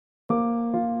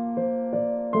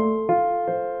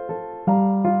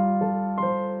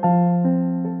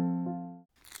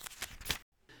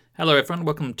Hello everyone,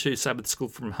 welcome to Sabbath School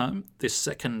from Home, this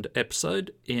second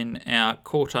episode in our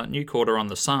new quarter on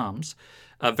the Psalms.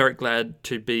 Very glad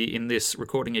to be in this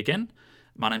recording again.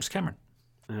 My name's Cameron.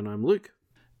 And I'm Luke.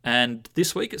 And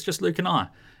this week it's just Luke and I.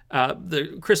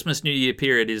 The Christmas New Year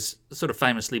period is sort of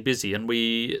famously busy, and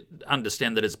we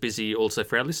understand that it's busy also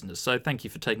for our listeners. So thank you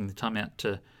for taking the time out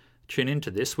to tune into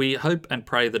this. We hope and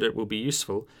pray that it will be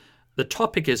useful. The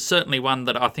topic is certainly one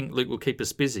that I think, Luke, will keep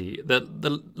us busy.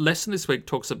 The lesson this week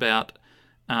talks about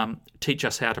teach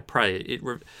us how to pray. It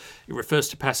refers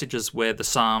to passages where the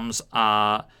Psalms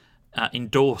are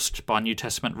endorsed by New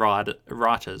Testament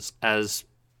writers as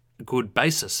a good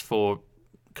basis for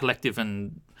collective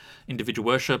and individual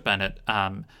worship, and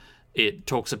it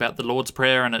talks about the Lord's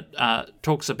Prayer, and it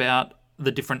talks about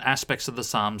the different aspects of the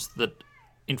Psalms that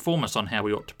inform us on how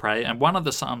we ought to pray. And one of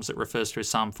the Psalms it refers to is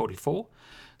Psalm 44.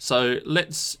 So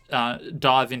let's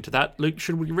dive into that. Luke,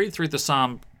 should we read through the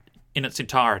Psalm in its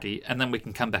entirety, and then we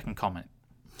can come back and comment?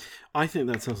 I think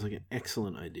that sounds like an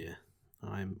excellent idea.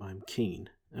 I'm keen.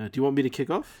 Do you want me to kick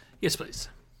off? Yes, please.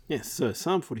 Yes, so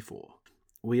Psalm 44.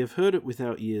 We have heard it with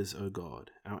our ears, O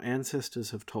God. Our ancestors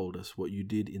have told us what you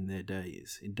did in their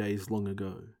days, in days long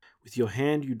ago. With your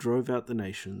hand you drove out the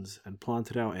nations and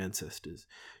planted our ancestors.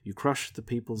 You crushed the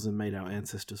peoples and made our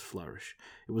ancestors flourish.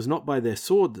 It was not by their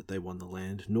sword that they won the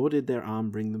land, nor did their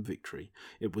arm bring them victory.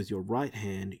 It was your right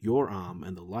hand, your arm,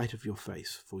 and the light of your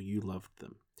face, for you loved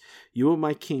them. You are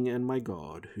my King and my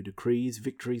God, who decrees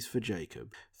victories for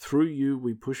Jacob. Through you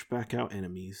we push back our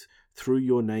enemies. Through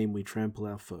your name we trample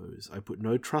our foes. I put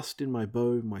no trust in my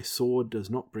bow. My sword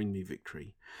does not bring me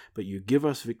victory. But you give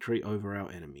us victory over our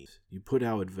enemies. You put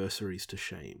our adversaries to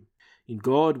shame. In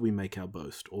God we make our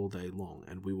boast all day long,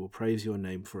 and we will praise your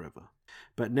name forever.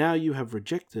 But now you have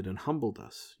rejected and humbled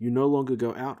us. You no longer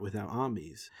go out with our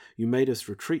armies. You made us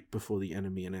retreat before the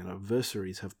enemy, and our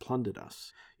adversaries have plundered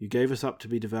us. You gave us up to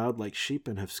be devoured like sheep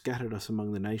and have scattered us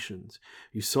among the nations.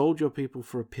 You sold your people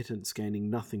for a pittance, gaining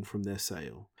nothing from their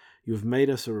sale. You have made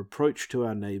us a reproach to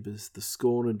our neighbours, the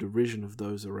scorn and derision of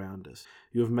those around us.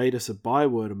 You have made us a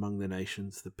byword among the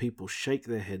nations. The people shake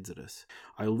their heads at us.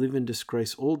 I live in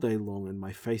disgrace all day long, and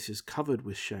my face is covered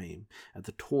with shame at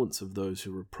the taunts of those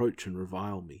who reproach and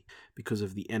revile me, because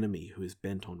of the enemy who is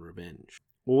bent on revenge.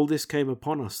 All this came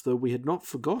upon us, though we had not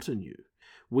forgotten you.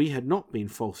 We had not been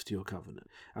false to your covenant.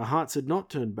 Our hearts had not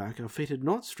turned back, our feet had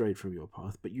not strayed from your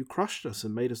path, but you crushed us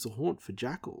and made us a haunt for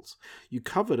jackals. You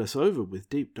covered us over with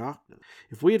deep darkness.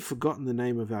 If we had forgotten the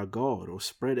name of our God, or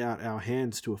spread out our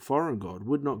hands to a foreign god,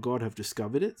 would not God have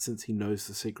discovered it, since he knows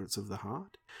the secrets of the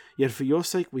heart? Yet for your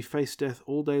sake we face death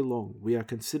all day long. We are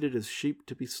considered as sheep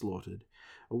to be slaughtered.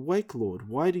 Awake, Lord,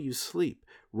 why do you sleep?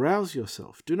 Rouse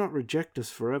yourself, do not reject us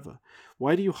forever.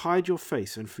 Why do you hide your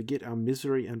face and forget our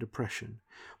misery and oppression?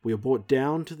 We are brought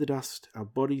down to the dust, our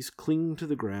bodies cling to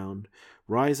the ground.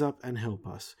 Rise up and help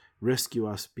us. Rescue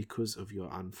us because of your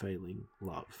unfailing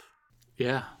love.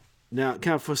 Yeah. Now,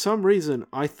 for some reason,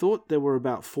 I thought there were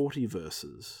about 40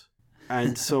 verses.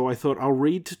 And so I thought, I'll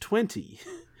read to 20.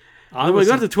 When I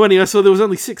got to 20, I saw there was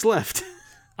only 6 left.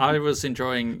 I was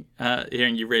enjoying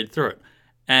hearing you read through it.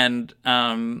 And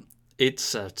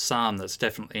it's a psalm that's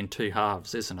definitely in two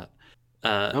halves, isn't it?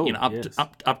 Yes.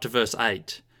 Up to verse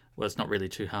 8. Well, it's not really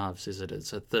two halves, is it?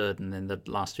 It's a third, and then the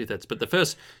last 2/3. But the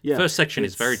first section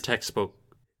is very textbook.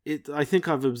 I think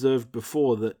I've observed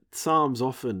before that psalms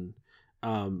often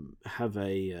have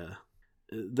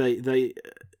they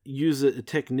use a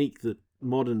technique that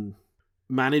modern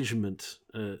management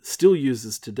still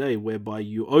uses today, whereby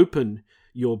you open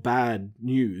your bad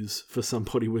news for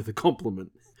somebody with a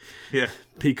compliment. Yeah.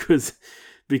 Because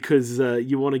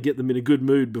you want to get them in a good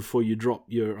mood before you drop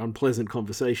your unpleasant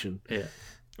conversation. Yeah.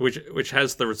 Which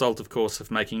has the result, of course, of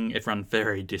making everyone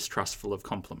very distrustful of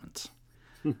compliments.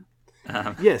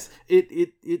 Yes,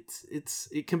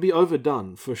 it can be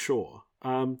overdone for sure.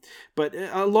 But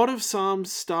a lot of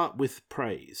psalms start with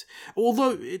praise.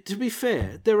 Although, to be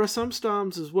fair, there are some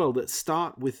psalms as well that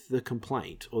start with the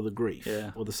complaint or the grief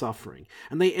or the suffering,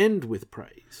 and they end with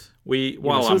praise.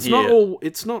 It's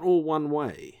not all one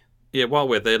way. Yeah, while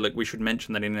we're there, look, we should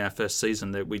mention that in our first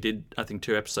season that we did, I think,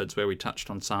 2 episodes where we touched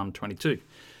on Psalm 22,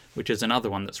 which is another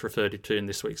one that's referred to in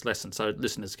this week's lesson. So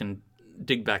listeners can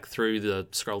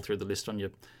scroll through the list on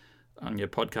your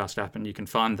podcast app, and you can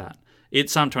find that.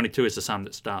 Psalm 22 is a psalm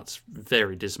that starts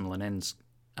very dismal and ends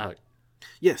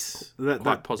yes,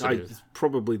 quite positive. It's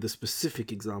probably the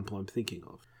specific example I'm thinking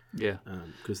of. Yeah,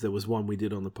 because there was one we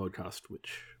did on the podcast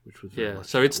which was very much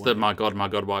so it's that way. my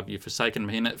God, why have you forsaken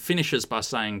me? And it finishes by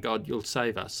saying, God, you'll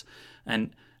save us.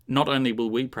 And not only will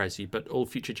we praise you, but all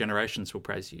future generations will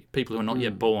praise you. People who are not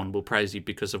yet born will praise you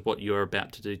because of what you're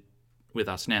about to do with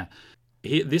us now.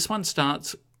 This one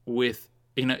starts with,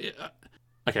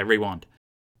 okay, rewind.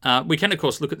 We can, of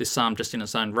course, look at this psalm just in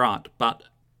its own right, but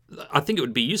I think it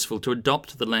would be useful to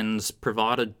adopt the lens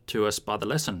provided to us by the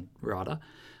lesson writer,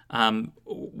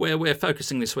 where we're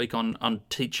focusing this week on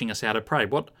teaching us how to pray.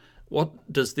 What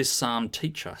does this psalm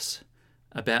teach us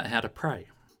about how to pray?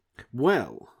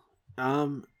 Well,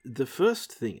 the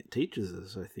first thing it teaches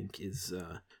us, I think, is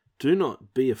do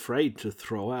not be afraid to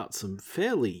throw out some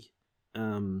fairly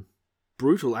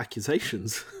brutal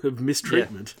accusations of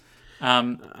mistreatment.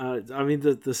 Yeah. I mean,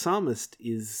 the psalmist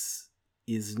is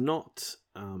not.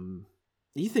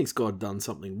 He thinks God done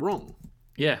something wrong,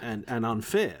 and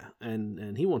unfair,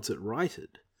 and he wants it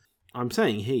righted. I'm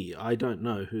saying I don't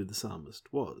know who the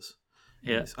psalmist was.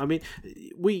 Yeah, I mean,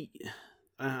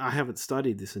 I haven't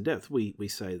studied this in depth. We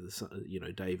say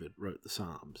David wrote the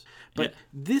Psalms, but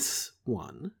this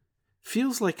one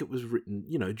feels like it was written,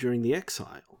 during the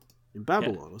exile in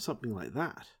Babylon or something like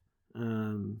that.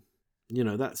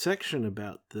 That section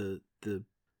about the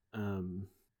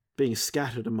being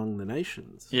scattered among the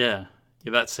nations. Yeah,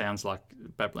 that sounds like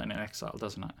Babylonian exile,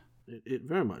 doesn't it? It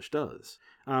very much does,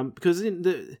 because in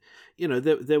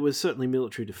there was certainly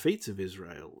military defeats of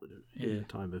Israel in the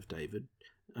time of David,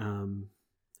 and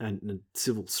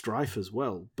civil strife as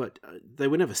well. But they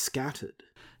were never scattered,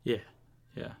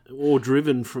 or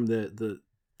driven from the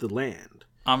land.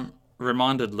 I'm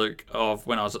reminded, Luke, of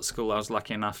when I was at school. I was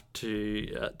lucky enough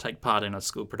to take part in a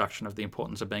school production of The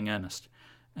Importance of Being Earnest.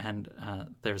 And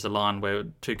there's a line where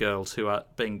two girls who are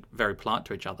being very polite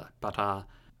to each other, but are,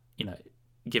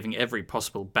 giving every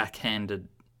possible backhanded,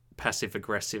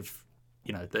 passive-aggressive,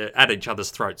 they're at each other's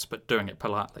throats, but doing it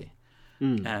politely.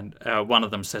 And one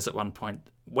of them says at one point,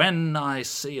 "When I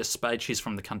see a spade," she's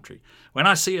from the country, "when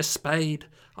I see a spade,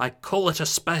 I call it a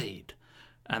spade."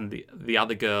 And the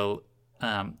other girl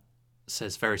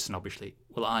says very snobbishly,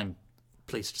 "Well, I'm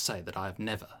pleased to say that I have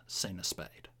never seen a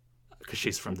spade," because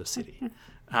she's from the city.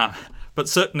 But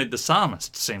certainly the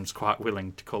psalmist seems quite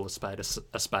willing to call a spade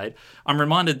a spade. I'm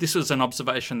reminded this was an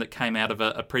observation that came out of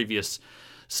a previous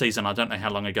season. I don't know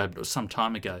how long ago, but it was some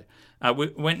time ago.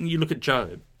 When you look at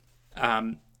Job,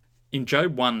 in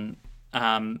Job 1,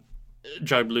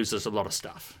 Job loses a lot of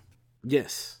stuff.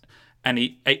 Yes. And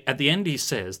at the end he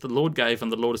says, "The Lord gave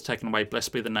and the Lord has taken away,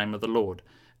 blessed be the name of the Lord."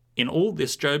 In all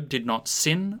this, Job did not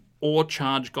sin or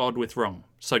charge God with wrong.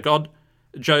 So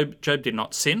Job did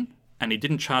not sin, and he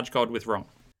didn't charge God with wrong.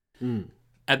 In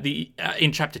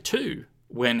chapter 2,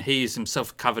 when he is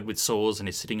himself covered with sores and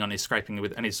he's sitting on his scraping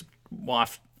and his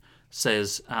wife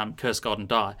says, "Curse God and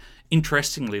die."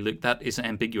 Interestingly, Luke, that is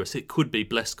ambiguous. It could be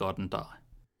 "bless God and die."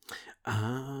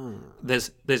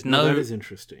 There's no. That is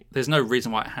interesting. There's no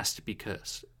reason why it has to be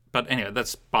cursed. But anyway,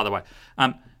 that's by the way.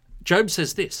 Job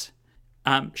says this: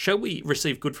 "Shall we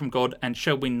receive good from God, and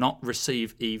shall we not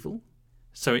receive evil?"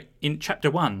 So in chapter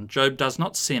 1, Job does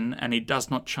not sin and he does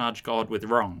not charge God with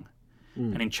wrong.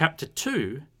 And in chapter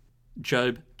 2,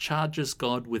 Job charges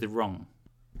God with wrong.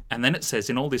 And then it says,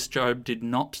 in all this, Job did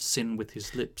not sin with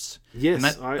his lips. Yes,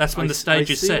 and that's when the stage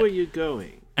is set. I see where you're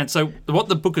going. And so what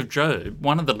the book of Job,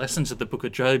 one of the lessons of the book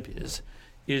of Job is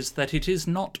that it is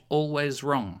not always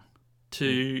wrong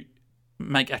to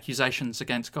make accusations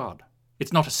against God.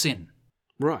 It's not a sin.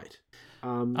 Right.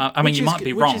 I mean, you might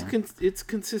be wrong. It's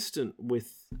consistent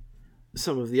with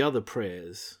some of the other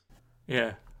prayers.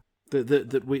 Yeah.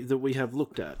 That we have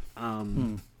looked at.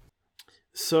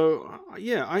 So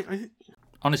I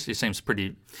honestly seems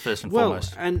pretty first and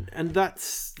foremost. And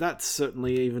that's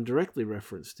certainly even directly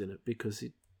referenced in it, because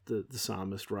the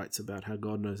psalmist writes about how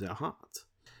God knows our hearts,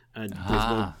 and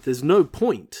there's no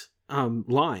point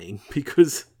lying,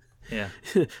 because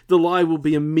the lie will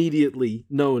be immediately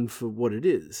known for what it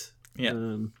is.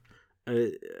 Yeah.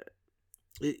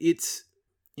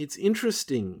 It's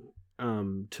interesting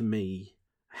to me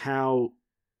how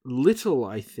little,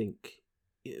 I think,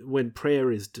 when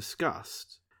prayer is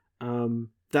discussed,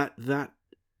 that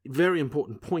very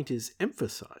important point is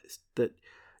emphasized, that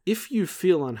if you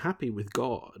feel unhappy with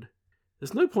God,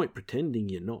 there's no point pretending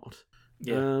you're not,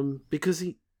 because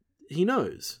he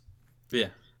knows. Yeah.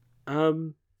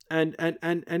 And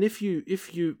if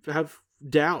you have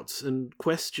doubts and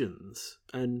questions,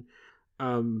 and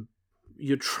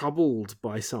you're troubled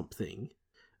by something,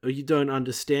 or you don't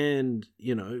understand,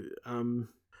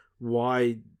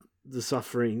 why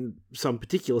some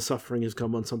particular suffering has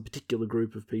come on some particular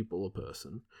group of people or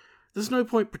person, there's no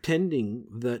point pretending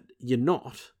that you're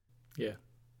not. Yeah.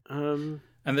 And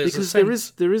there's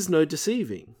because there is no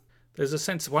deceiving. There's a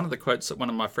sense, one of the quotes that one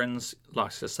of my friends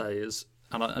likes to say is,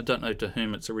 and I don't know to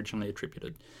whom it's originally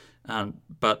attributed,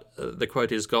 but the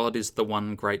quote is, "God is the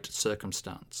one great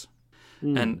circumstance."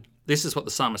 And this is what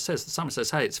the psalmist says. The psalmist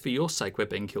says, hey, it's for your sake we're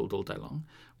being killed all day long.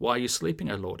 Why are you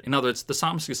sleeping, O Lord? In other words, the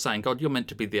psalmist is saying, God, you're meant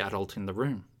to be the adult in the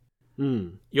room.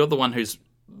 You're the one who's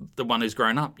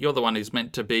grown up. You're the one who's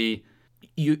meant to be,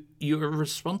 you're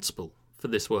responsible for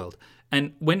this world.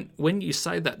 And when you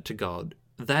say that to God,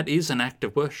 that is an act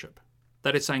of worship.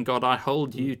 That is saying, God, I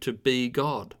hold you to be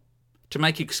God. To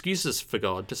make excuses for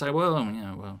God, to say,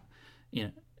 what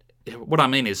I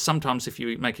mean is sometimes if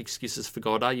you make excuses for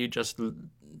God, are you just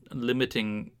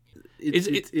limiting?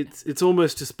 It's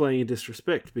almost displaying a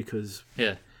disrespect because,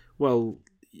 yeah, well,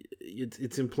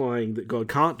 it's implying that God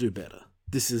can't do better.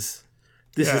 This is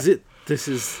it. This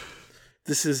is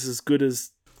as good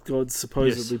as God's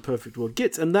supposedly perfect world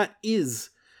gets, and that is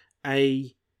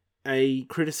a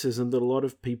criticism that a lot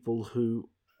of people who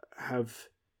have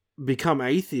become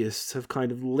atheists have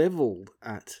kind of leveled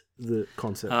at the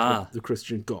concept of the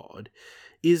Christian God,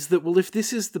 is that, well, if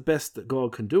this is the best that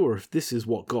God can do, or if this is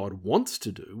what God wants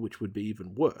to do, which would be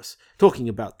even worse, talking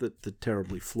about the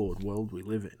terribly flawed world we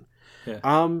live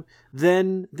in,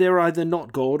 then they're either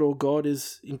not God or God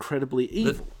is incredibly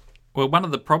evil. Well, one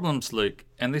of the problems, Luke,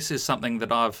 and this is something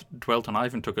that I've dwelt on, I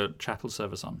even took a chapel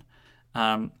service on,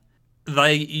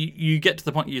 you get to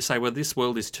the point you say, well, this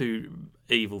world is too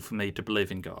evil for me to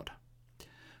believe in God.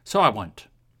 So I won't.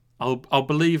 I'll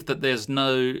believe that there's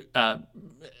no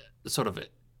sort of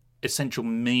essential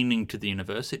meaning to the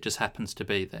universe. It just happens to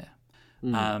be there.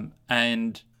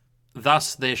 And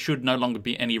thus there should no longer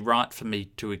be any right for me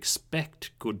to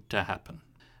expect good to happen.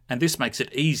 And this makes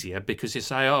it easier because you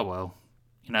say, oh, well,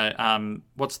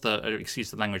 what's excuse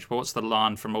the language, but what's the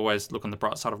line from Always Look on the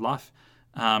Bright Side of Life?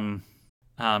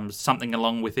 Something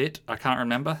along with it. I can't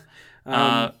remember.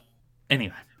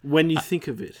 Anyway. When you think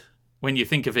of it. When you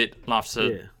think of it, life's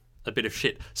a bit of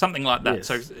shit. Something like that. Yes.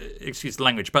 So excuse the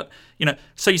language. But,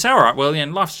 so you say, all right, well,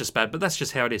 life's just bad, but that's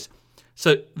just how it is.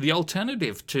 So the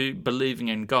alternative to believing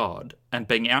in God and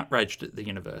being outraged at the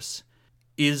universe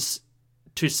is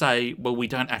to say, well, we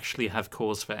don't actually have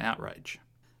cause for outrage.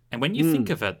 And when you think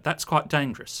of it, that's quite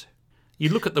dangerous. You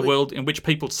look at the world in which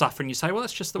people suffer and you say, well,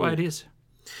 that's just the way it is.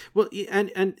 Well,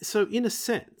 and so in a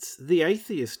sense, the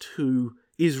atheist who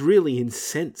is really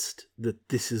incensed that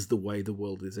this is the way the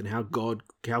world is and how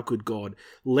could God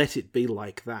let it be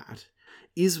like that,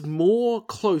 is more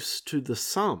close to the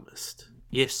psalmist.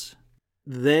 Yes.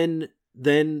 Than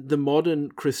the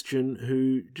modern Christian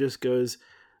who just goes,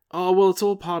 oh, well, it's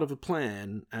all part of a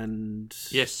plan, and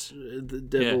yes, the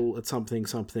devil at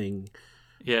something.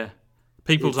 Yeah.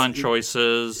 People's own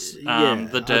choices,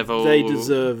 the devil. They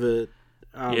deserve it.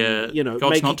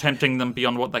 God's not tempting them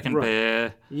beyond what they can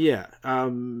bear. Yeah.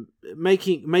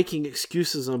 Making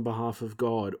excuses on behalf of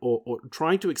God or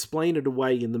trying to explain it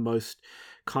away in the most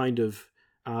kind of...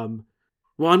 well,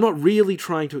 I'm not really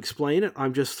trying to explain it.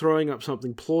 I'm just throwing up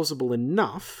something plausible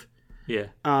enough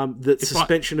that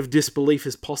suspension of disbelief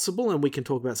is possible, and we can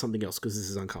talk about something else because this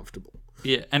is uncomfortable.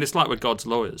 Yeah, and it's like with God's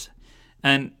lawyers.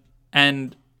 And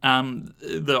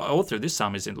the author of this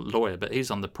psalm is a lawyer, but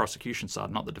he's on the prosecution side,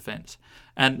 not the defense.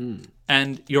 And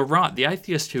you're right, the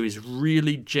atheist who is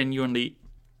really genuinely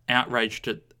outraged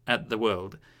at the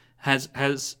world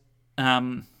is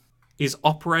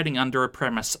operating under a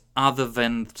premise other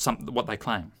than what they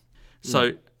claim.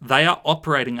 So they are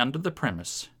operating under the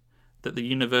premise that the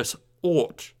universe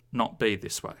ought not be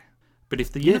this way. But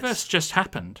if the universe just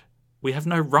happened, we have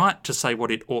no right to say what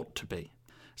it ought to be.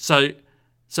 So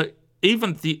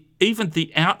even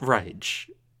the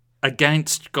outrage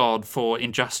against God for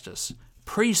injustice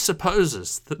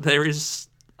presupposes that there is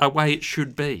a way it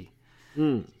should be.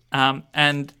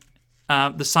 And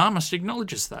the psalmist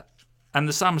acknowledges that. And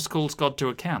the psalmist calls God to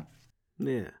account.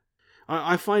 Yeah.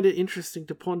 I find it interesting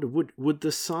to ponder. Would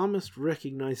the psalmist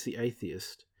recognize the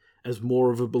atheist as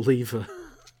more of a believer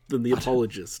than the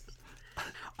apologist?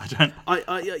 I don't...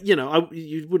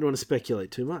 you wouldn't want to speculate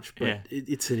too much, but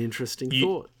it's an interesting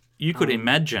thought. You could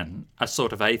imagine a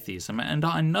sort of atheism, and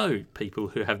I know people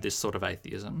who have this sort of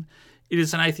atheism. It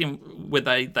is an atheism where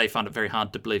they find it very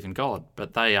hard to believe in God,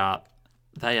 but they are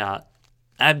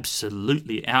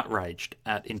absolutely outraged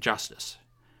at injustice.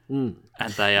 And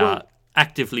they are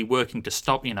actively working to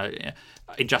stop,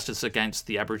 injustice against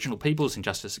the Aboriginal peoples,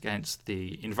 injustice against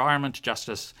the environment,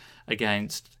 justice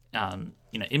against,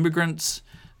 immigrants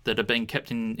that are being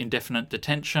kept in indefinite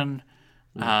detention.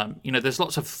 There's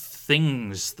lots of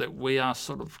things that we are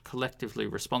sort of collectively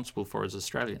responsible for as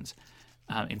Australians,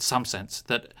 in some sense,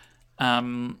 that,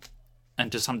 and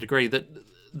to some degree,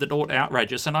 that ought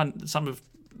outrage us. And some of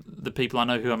the people I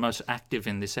know who are most active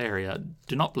in this area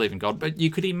do not believe in God. But you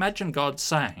could imagine God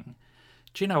saying,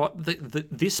 "Do you know what?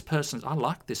 I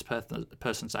like this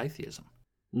person's atheism.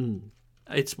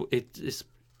 It's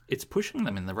pushing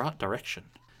them in the right direction.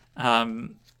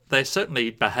 They're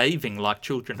certainly behaving like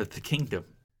children of the kingdom.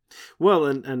 Well,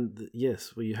 and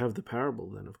yes, well, you have the parable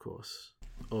then, of course,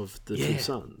 of the two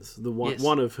sons. The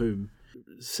one of whom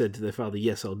said to their father,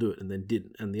 "Yes, I'll do it," and then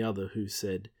didn't, and the other who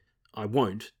said, "I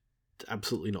won't,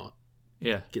 absolutely not."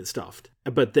 Yeah, get stuffed,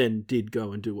 but then did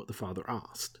go and do what the father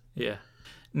asked. Yeah.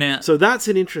 Now, so that's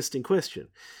an interesting question.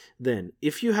 Then,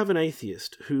 if you have an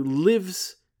atheist who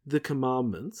lives the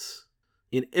commandments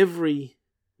in every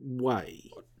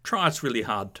way, tries really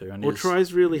hard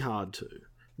to,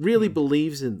 really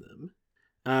believes in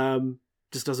them,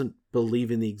 just doesn't believe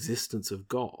in the existence of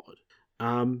God,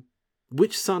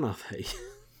 which son are they?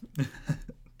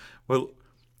 Well,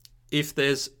 if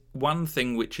there's one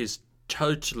thing which is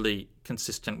totally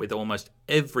consistent with almost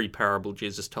every parable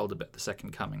Jesus told about the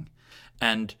second coming,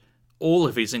 and all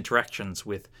of his interactions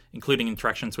with, including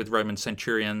interactions with Roman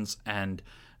centurions and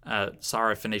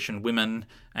Syrophoenician women,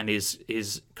 and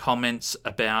his comments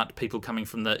about people coming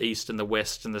from the east and the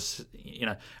west, and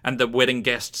and the wedding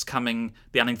guests coming,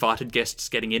 the uninvited guests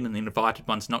getting in, and the invited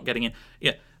ones not getting in.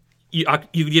 Yeah,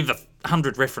 you give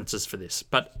 100 references for this,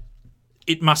 but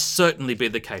it must certainly be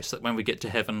the case that when we get to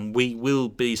heaven, we will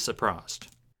be surprised.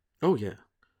 Oh yeah,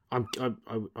 I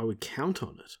would count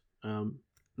on it.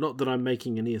 Not that I'm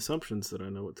making any assumptions that I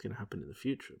know what's going to happen in the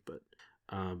future, but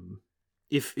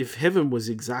if heaven was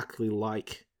exactly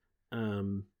like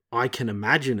I can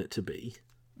imagine it to be,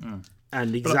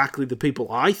 and exactly the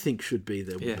people I think should be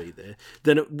there will be there,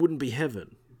 then it wouldn't be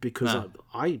heaven, because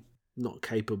I'm not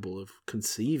capable of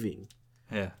conceiving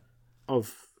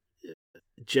of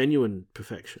genuine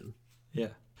perfection.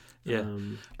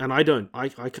 And I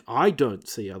don't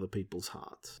see other people's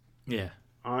hearts.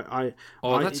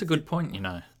 That's a good point.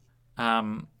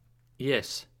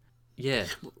 Yes.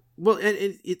 Well,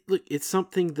 and look, it's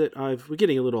something that we're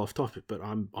getting a little off topic, but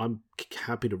I'm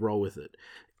happy to roll with it.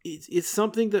 It's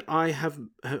something that I have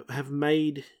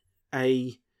made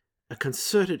a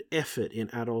concerted effort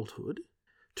in adulthood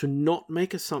to not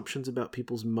make assumptions about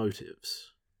people's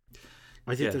motives.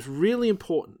 I think that's really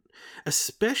important,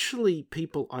 especially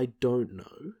people I don't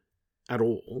know at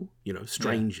all,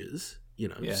 strangers,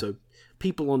 so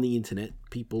people on the internet,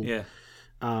 people. Yeah.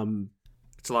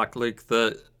 It's like Luke,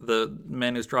 the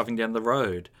man who's driving down the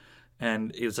road,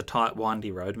 and it was a tight,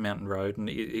 windy road, mountain road, and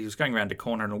he was going around a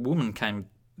corner, and a woman came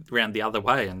round the other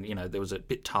way, and, there was a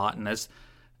bit tight, and as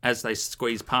they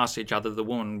squeezed past each other, the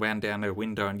woman wound down her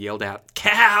window and yelled out,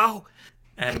 "Cow!"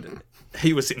 And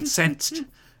he was incensed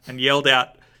and yelled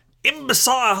out,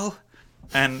 "Imbecile!"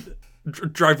 and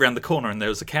drove around the corner, and there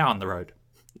was a cow on the road.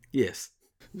 Yes,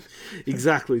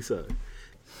 exactly so.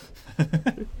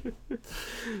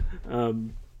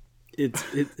 It's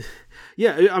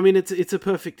a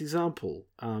perfect example.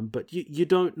 But you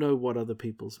don't know what other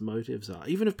people's motives are.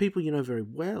 Even if people you know very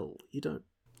well, you don't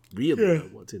really know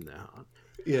what's in their heart.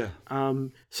 Yeah.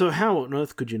 So how on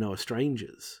earth could you know a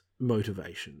stranger's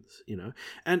motivations?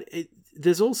 And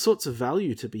there's all sorts of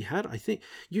value to be had. I think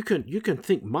you can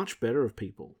think much better of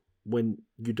people when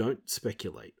you don't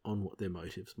speculate on what their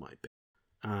motives might be.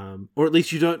 Or at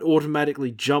least you don't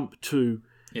automatically jump to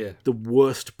the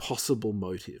worst possible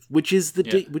motive, which is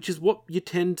which is what you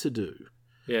tend to do.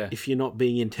 Yeah. If you're not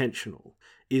being intentional,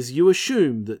 is you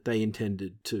assume that they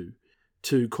intended to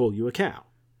call you a cow.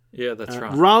 Yeah, that's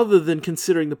right. Rather than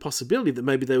considering the possibility that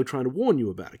maybe they were trying to warn you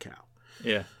about a cow.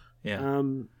 Yeah. Yeah.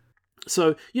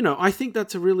 So I think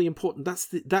that's a really important.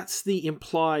 That's the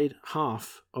implied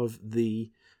half of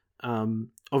the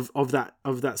of that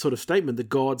sort of statement, that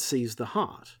God sees the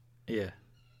heart. Yeah.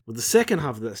 Well, the second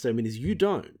half of that statement is you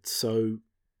don't, so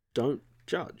don't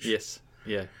judge. Yes.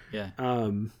 Yeah. Yeah.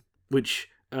 Which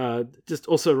just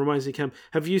also reminds me, Cam,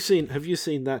 have you seen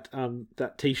that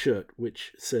that T-shirt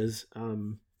which says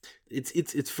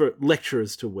it's for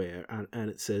lecturers to wear, and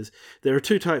it says there are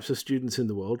two types of students in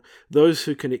the world: those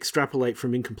who can extrapolate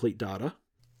from incomplete data.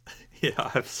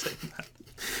 Yeah, I've seen that.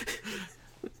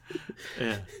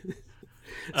 Yeah.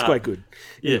 It's quite good.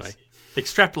 Anyway. Yes.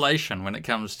 Extrapolation when it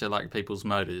comes to like people's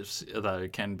motives, though,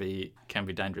 can be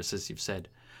dangerous, as you've said.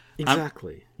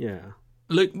 Exactly. Yeah.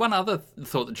 Luke, one other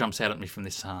thought that jumps out at me from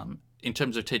this psalm, in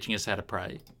terms of teaching us how to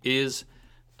pray, is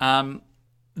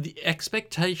the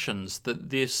expectations that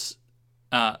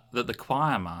that the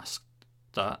choir master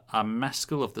are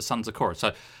maskil of the sons of Korah.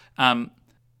 So, I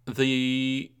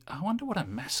wonder what a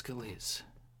maskil is.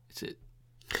 Is it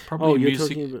probably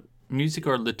music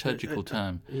or a liturgical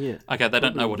term? Yeah. Okay, they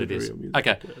don't know what it is.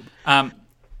 Okay.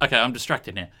 Okay, I'm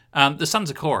distracted now. The sons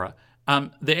of Korah,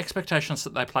 the expectations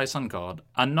that they place on God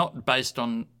are not based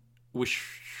on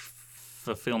wish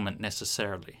fulfillment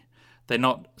necessarily. They're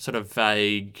not sort of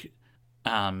vague,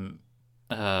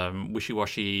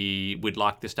 wishy-washy, we'd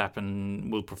like this to happen,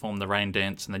 we'll perform the rain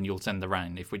dance and then you'll send the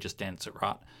rain if we just dance it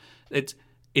right.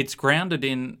 It's grounded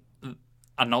in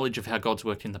a knowledge of how God's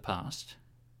worked in the past.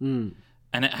 Mm.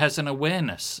 And it has an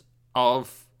awareness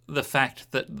of the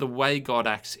fact that the way God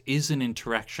acts is an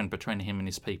interaction between him and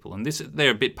his people. And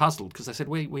they're a bit puzzled because they said,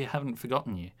 we haven't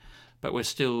forgotten you, but we're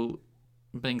still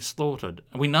being slaughtered.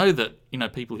 And we know that,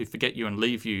 people who forget you and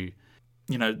leave you,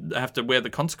 have to wear the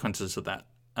consequences of that.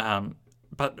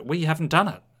 But we haven't done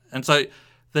it. And so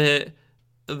they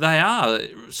are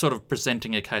sort of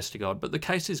presenting a case to God, but the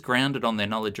case is grounded on their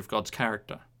knowledge of God's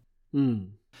character. Mm.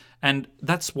 And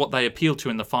that's what they appeal to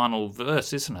in the final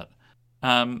verse, isn't it?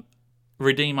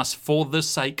 Redeem us for the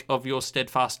sake of your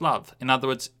steadfast love. In other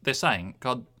words, they're saying,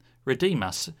 God, redeem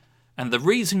us. And the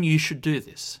reason you should do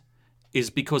this is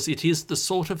because it is the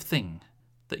sort of thing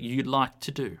that you'd like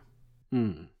to do.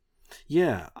 Mm.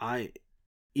 Yeah,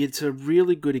 it's a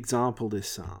really good example, this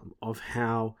psalm, of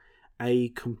how a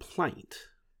complaint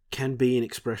can be an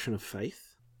expression of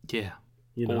faith. Yeah.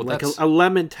 Like a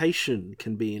lamentation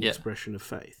can be an expression of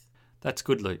faith. That's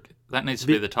good, Luke. That needs to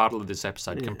be the title of this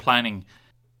episode, complaining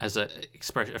as a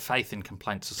expression of faith in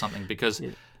complaints or something, because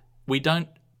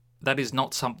that is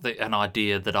not an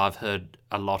idea that I've heard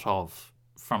a lot of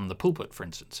from the pulpit, for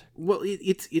instance. Well,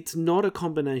 it's not a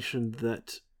combination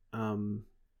that,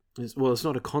 it's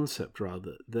not a concept,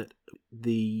 rather, that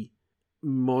the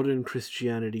modern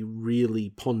Christianity really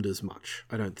ponders much,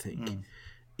 I don't think.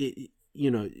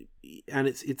 And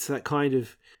it's that kind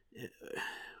of,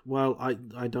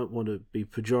 I don't want to be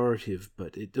pejorative,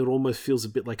 but it almost feels a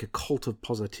bit like a cult of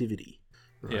positivity,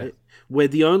 right? Yeah. Where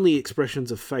the only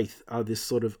expressions of faith are this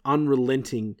sort of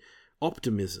unrelenting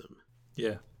optimism.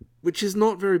 Yeah. Which is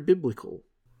not very biblical.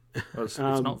 Well, it's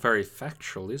not very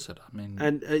factual, is it? I mean,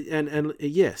 and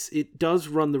yes, it does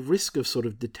run the risk of sort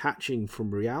of detaching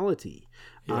from reality,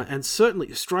 and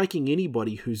certainly striking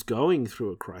anybody who's going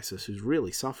through a crisis, who's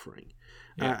really suffering,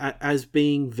 as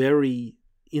being very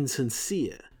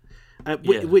insincere.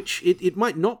 Which it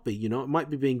might not be. It might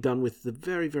be being done with the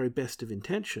very, very best of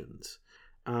intentions.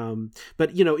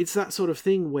 But it's that sort of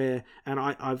thing where, and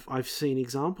I've seen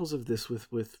examples of this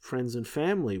with friends and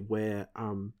family where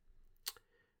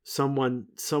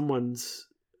someone's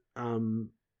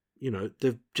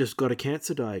they've just got a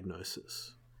cancer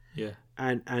diagnosis,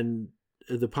 and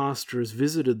the pastor has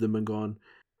visited them and gone,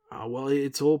 oh, well,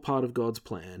 it's all part of God's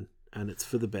plan and it's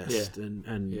for the best,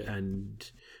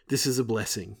 and this is a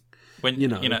blessing. When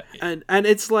and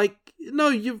it's like, no,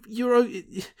 you're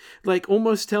like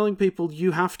almost telling people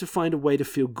you have to find a way to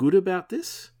feel good about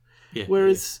this.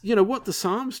 Whereas what the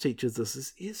Psalms teaches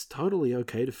us is totally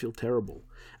okay to feel terrible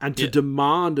and to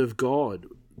demand of God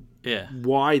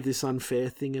why this unfair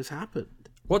thing has happened.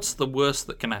 What's the worst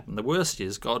that can happen? The worst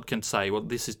is God can say, well,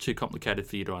 this is too complicated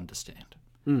for you to understand.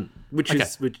 Which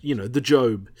is the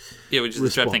Job which is response. The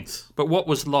Job thing. But what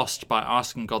was lost by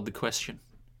asking God the question?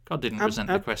 God didn't resent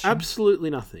the question. Absolutely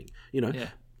nothing.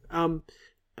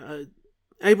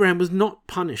 Abraham was not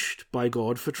punished by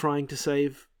God for trying to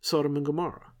save Sodom and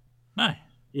Gomorrah. No.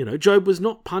 Job was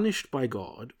not punished by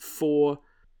God for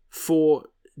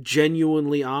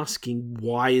genuinely asking,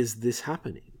 why is this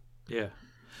happening? Yeah.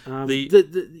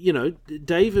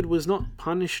 David was not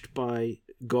punished by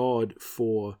God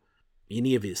for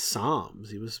any of his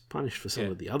psalms. He was punished for some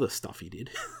of the other stuff he did.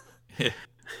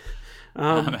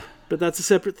 But that's a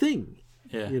separate thing.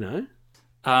 Yeah.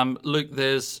 Luke,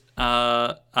 there's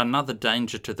another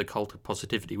danger to the cult of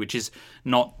positivity, which is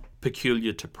not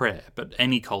peculiar to prayer, but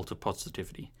any cult of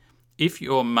positivity. If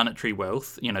your monetary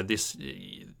wealth, this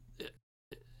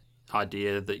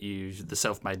idea that you, the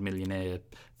self-made millionaire,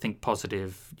 think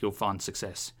positive, you'll find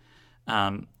success.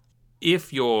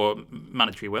 If your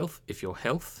monetary wealth, if your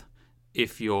health,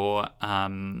 if you're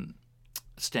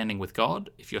standing with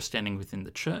God, if you're standing within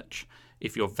the church,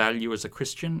 if your value as a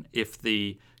Christian, if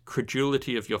the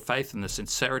credulity of your faith and the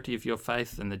sincerity of your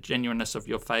faith and the genuineness of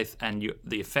your faith and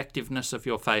the effectiveness of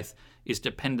your faith is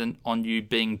dependent on you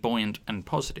being buoyant and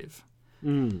positive,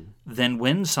 then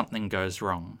when something goes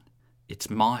wrong, it's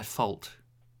my fault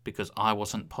because I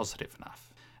wasn't positive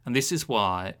enough. And this is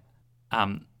why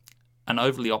an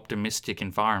overly optimistic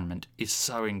environment is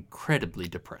so incredibly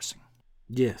depressing.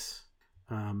 Yes,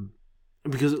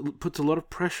 because it puts a lot of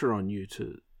pressure on you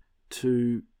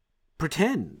to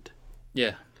pretend.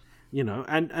 Yeah.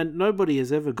 And nobody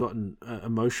has ever gotten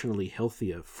emotionally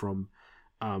healthier from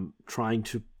trying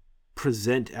to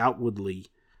present outwardly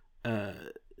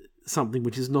something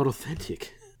which is not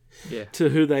authentic to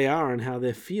who they are and how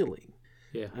they're feeling.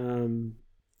 Yeah.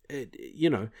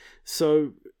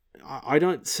 So I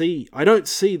don't see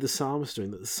the Psalms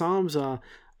doing that. The Psalms are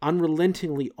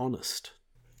unrelentingly honest.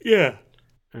 Yeah.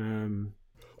 Um,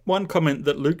 One comment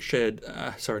that Locke shared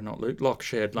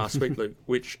last week, Luke,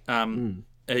 which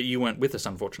you weren't with us,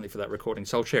 unfortunately, for that recording,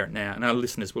 so I'll share it now, and our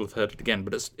listeners will have heard it again,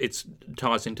 but it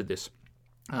ties into this.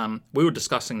 We were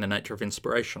discussing the nature of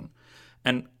inspiration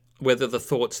and whether the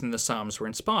thoughts in the Psalms were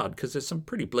inspired, because there's some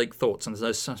pretty bleak thoughts and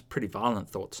there's some pretty violent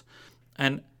thoughts.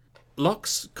 And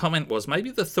Locke's comment was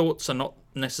maybe the thoughts are not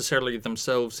necessarily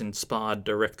themselves inspired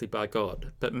directly by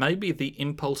God, but maybe the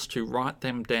impulse to write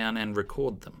them down and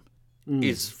record them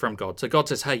is from God. So God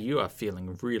says, hey, you are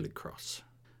feeling really cross,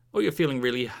 or you're feeling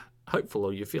really hopeful,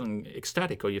 or you're feeling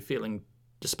ecstatic, or you're feeling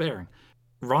despairing.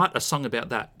 Write a song about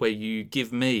that where you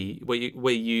give me,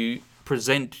 where you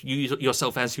present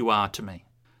yourself as you are to me.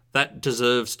 That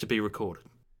deserves to be recorded.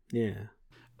 Yeah.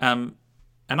 And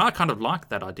I kind of like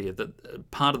that idea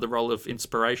that part of the role of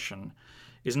inspiration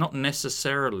is not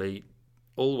necessarily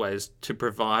always to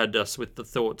provide us with the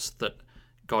thoughts that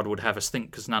God would have us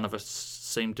think, because none of us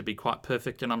seem to be quite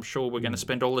perfect, and I'm sure we're going to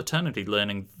spend all eternity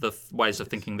learning the ways of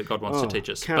thinking that God wants to teach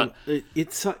us. Cam,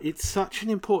 it's such an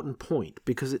important point,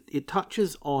 because it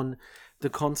touches on the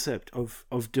concept of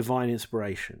divine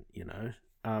inspiration,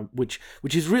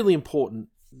 which is really important.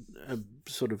 A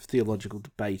sort of theological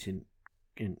debate in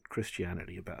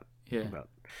Christianity about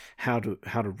how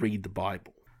to read the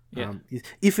Bible. Yeah.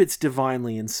 If it's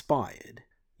divinely inspired,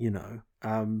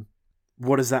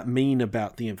 what does that mean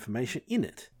about the information in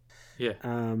it? Yeah.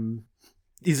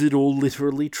 Is it all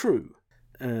literally true?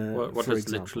 What does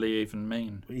literally even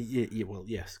mean? Yeah. Well,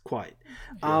 yes, quite.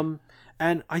 Yeah.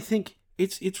 And I think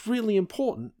it's really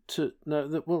important to know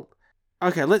that. Well,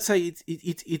 okay, let's say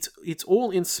it's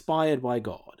all inspired by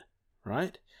God,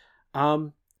 right?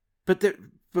 But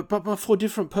for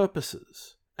different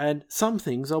purposes, and some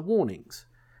things are warnings,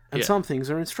 and some things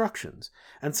are instructions,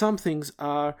 and some things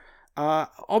are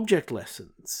object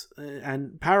lessons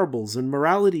and parables and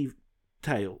morality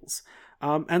tales,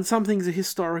 and some things are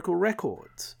historical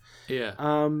records. Yeah.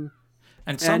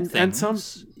 And some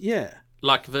yeah,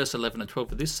 like verse 11 and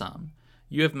 12 of this psalm.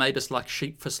 You have made us like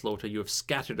sheep for slaughter. You have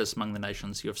scattered us among the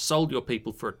nations. You have sold your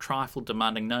people for a trifle,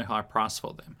 demanding no high price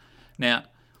for them. Now,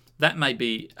 that may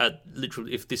be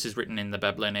literally, if this is written in the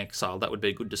Babylonian exile, that would be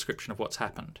a good description of what's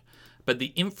happened. But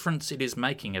the inference it is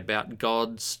making about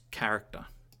God's character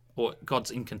or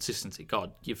God's inconsistency,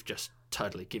 God, you've just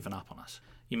totally given up on us.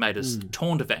 You made us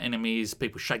taunt of our enemies.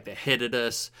 People shake their head at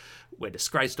us. We're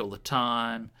disgraced all the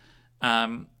time.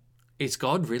 Is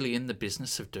God really in the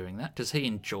business of doing that? Does he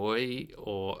enjoy,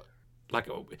 or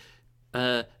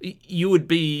you would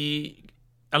be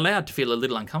allowed to feel a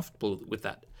little uncomfortable with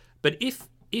that. But if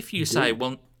you say,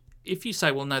 well,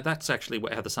 no, that's actually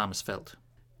how the psalmist felt,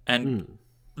 and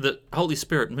the Holy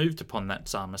Spirit moved upon that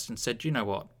psalmist and said, you know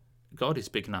what, God is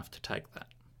big enough to take that.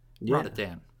 Yeah.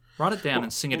 Write it down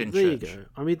and sing it in there church. You go.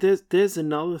 I mean, there's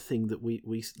another thing that we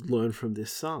learn from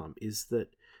this psalm is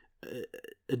that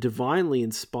a divinely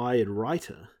inspired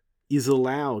writer is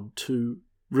allowed to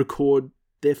record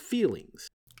their feelings.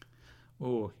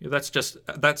 Oh,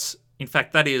 in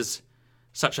fact, that is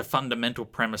such a fundamental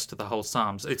premise to the whole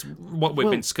Psalms. It's what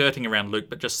we've been skirting around, Luke,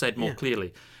 but just said more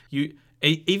clearly.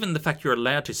 Even the fact you're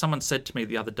allowed to, someone said to me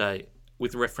the other day,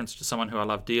 with reference to someone who I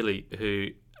love dearly, who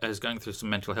is going through some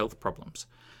mental health problems.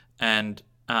 And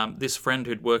this friend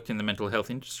who'd worked in the mental health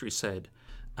industry said,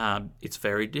 it's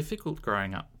very difficult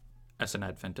growing up as an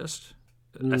Adventist,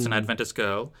 as an Adventist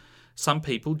girl. Some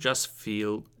people just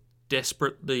feel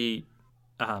desperately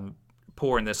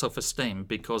poor in their self-esteem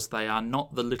because they are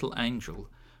not the little angel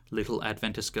little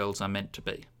Adventist girls are meant to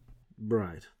be.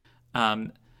 Right.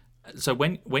 So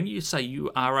when you say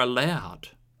you are allowed,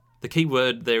 the key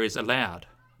word there is allowed.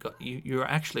 You're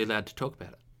actually allowed to talk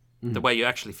about it, the way you're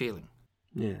actually feeling.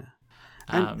 Yeah.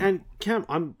 And Cam,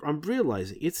 I'm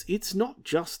realizing it's not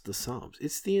just the Psalms;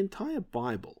 it's the entire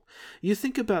Bible. You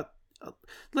think about,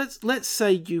 let's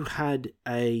say you had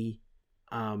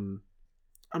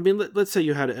let's say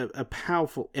you had a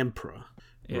powerful emperor,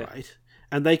 right?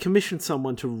 And they commissioned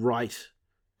someone to write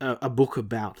a book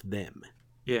about them.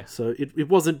 Yeah. So it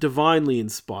wasn't divinely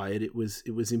inspired; it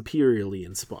was imperially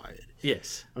inspired.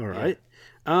 Yes. All right.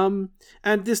 Yeah.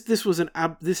 And this was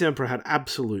this emperor had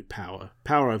absolute power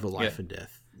over life and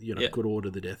death. Could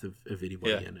order the death of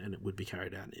anybody, and it would be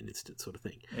carried out in an instant, sort of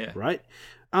thing. Yeah. Right.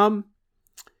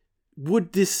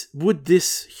 Would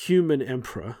this human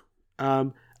emperor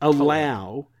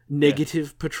allow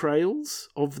negative portrayals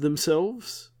of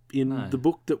themselves in the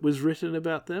book that was written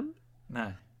about them?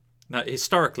 No.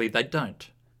 Historically, they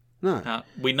don't. No.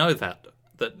 We know that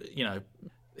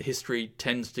history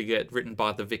tends to get written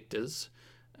by the victors,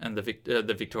 and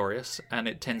the victorious, and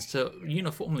it tends to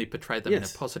uniformly portray them in a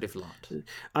positive light.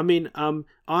 I mean,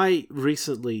 I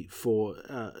recently, for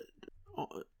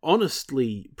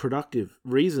honestly productive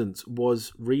reasons,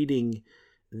 was reading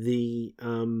the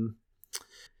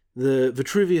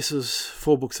Vitruvius's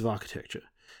 4 books of architecture,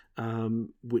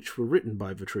 which were written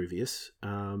by Vitruvius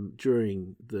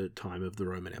during the time of the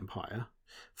Roman Empire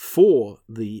for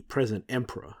the present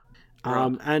emperor.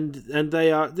 Right. And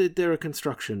they're a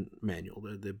construction manual.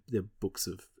 They're books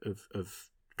of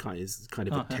kind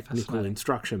of a technical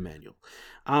instruction manual.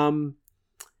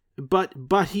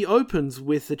 But he opens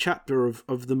with a chapter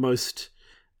of the most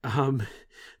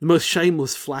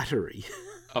shameless flattery.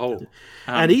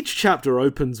 And each chapter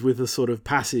opens with a sort of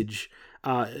passage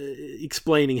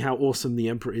explaining how awesome the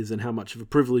emperor is and how much of a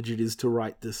privilege it is to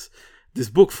write this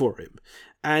book for him.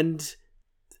 And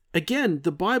again,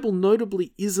 the Bible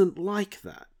notably isn't like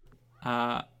that.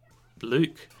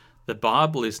 Luke, the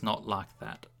Bible is not like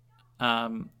that.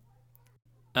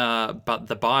 But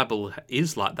the Bible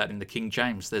is like that in the King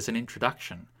James. There's an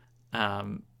introduction.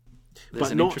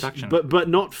 Introduction. But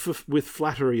not with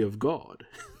flattery of God.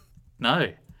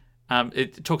 No.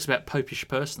 It talks about popish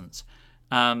persons.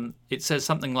 It says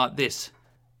something like this.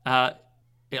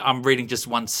 I'm reading just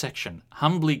one section.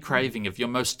 Humbly craving of your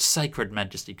most sacred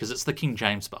majesty, because it's the King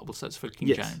James Bible, so it's for King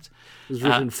James. It was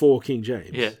written for King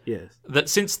James. Yeah. Yes. That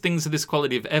since things of this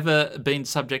quality have ever been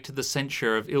subject to the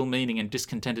censure of ill-meaning and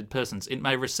discontented persons, it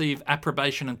may receive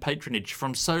approbation and patronage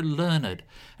from so learned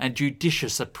and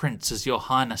judicious a prince as your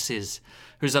highness is,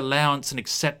 whose allowance and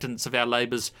acceptance of our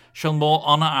labours shall more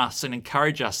honour us and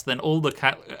encourage us than all the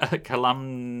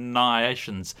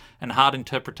calumniations and hard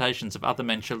interpretations of other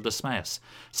men shall dismay us.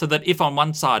 So that if on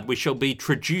one side we shall be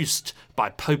traduced by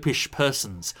popish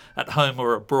persons at home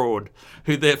or abroad,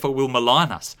 who therefore will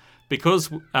malign us,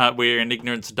 because we are in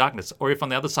ignorance and darkness, or if on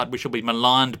the other side we shall be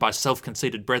maligned by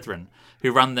self-conceited brethren,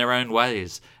 who run their own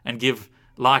ways, and give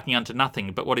liking unto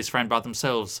nothing but what is framed by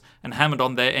themselves, and hammered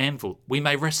on their anvil, we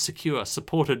may rest secure,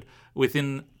 supported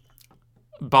within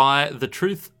by the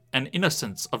truth and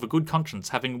innocence of a good conscience,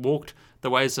 having walked the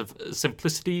ways of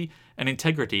simplicity and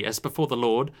integrity as before the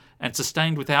Lord, and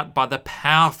sustained without by the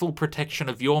powerful protection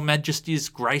of your majesty's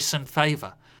grace and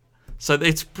favour. So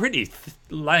it's pretty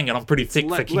laying it on pretty thick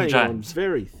for King James.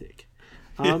 Very thick.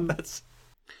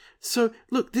 So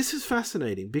look, this is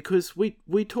fascinating because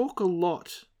we talk a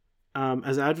lot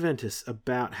as Adventists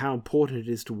about how important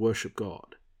it is to worship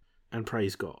God and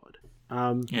praise God.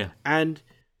 And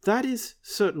that is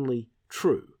certainly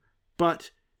true.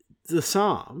 But this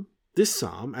psalm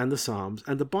and the Psalms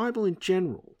and the Bible in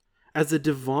general, as a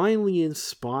divinely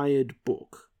inspired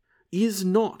book, is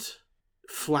not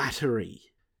flattery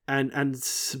and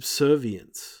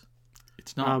subservience.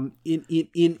 It's not. In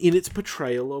its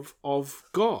portrayal of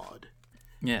God.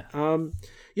 Yeah.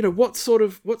 What sort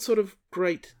of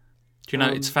great. Do you know,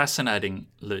 it's fascinating,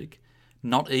 Luke.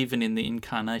 Not even in the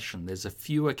Incarnation, there's a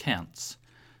few accounts.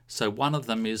 So one of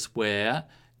them is where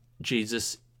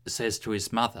Jesus says to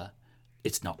his mother,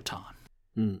 it's not time.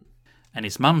 And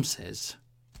his mum says,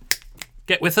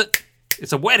 get with it.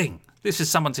 It's a wedding. This is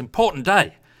someone's important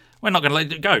day. We're not going to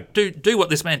let it go. Do what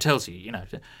this man tells you,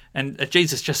 And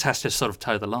Jesus just has to sort of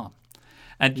toe the line.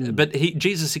 But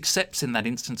Jesus accepts in that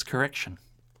instance correction.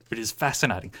 It is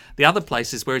fascinating. The other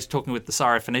place is where he's talking with the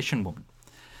Syrophoenician woman.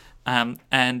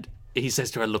 And he says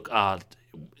to her, look,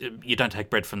 you don't take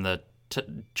bread from the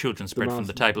children's bread from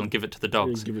the table and give it to the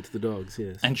dogs. Give it to the dogs,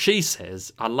 yes. And she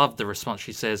says, I love the response.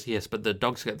 She says, yes, but the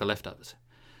dogs get the leftovers.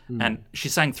 And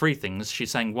she's saying 3 things.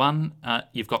 She's saying, 1,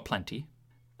 you've got plenty.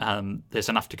 There's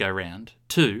enough to go around.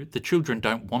 2, the children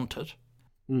don't want it,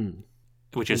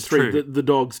 which is 3, true. The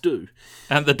dogs do.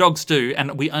 And the dogs do,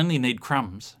 and we only need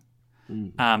crumbs.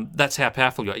 That's how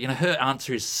powerful you are. Her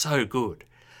answer is so good.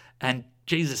 And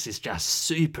Jesus is just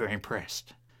super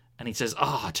impressed. And he says,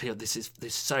 I tell you, this is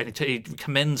so... He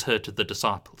commends her to the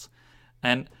disciples.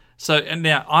 And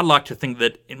now I like to think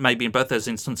that maybe in both those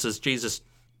instances, Jesus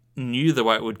knew the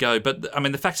way it would go. But,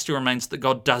 the fact still remains that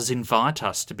God does invite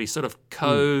us to be sort of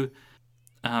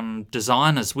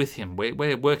designers with him.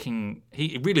 We're working...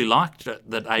 He really liked it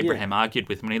that Abraham argued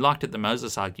with him, and he liked it that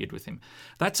Moses argued with him.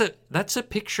 That's a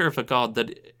picture of a God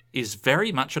that is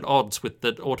very much at odds with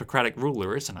the autocratic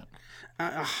ruler, isn't it?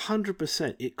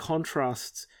 100%. It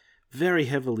contrasts very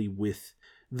heavily with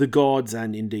the gods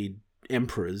and indeed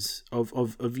emperors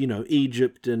of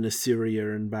Egypt and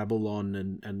Assyria and Babylon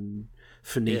and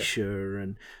Phoenicia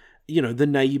and the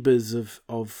neighbors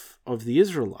of the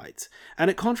Israelites. And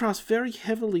it contrasts very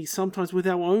heavily sometimes with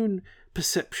our own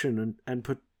perception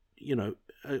and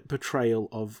portrayal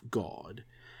of God.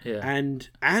 And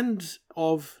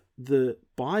of the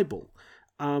Bible,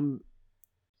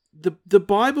 the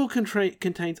Bible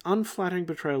contains unflattering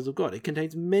portrayals of God. It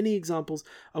contains many examples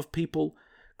of people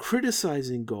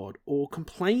criticizing God or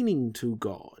complaining to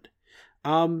God,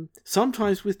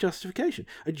 sometimes with justification.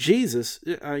 Jesus,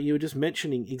 you were just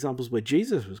mentioning examples where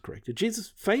Jesus was corrected.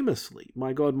 Jesus famously,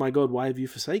 my God, why have you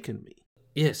forsaken me?"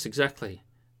 Yes, exactly.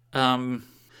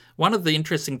 One of the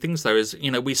interesting things, though, is,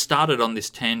 we started on this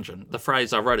tangent. The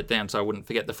phrase, I wrote it down so I wouldn't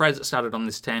forget, the phrase that started on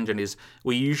this tangent is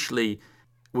we usually,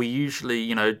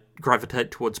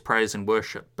 gravitate towards praise and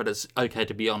worship, but it's okay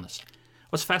to be honest.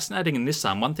 What's fascinating in this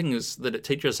psalm, one thing is that it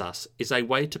teaches us, is a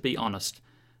way to be honest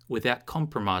without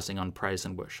compromising on praise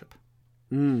and worship.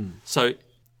 So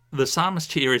the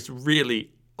psalmist here is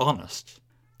really honest,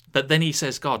 but then he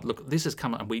says, God, look, this has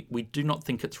come and we do not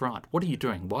think it's right. What are you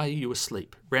doing? Why are you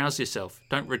asleep? Rouse yourself.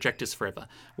 Don't reject us forever.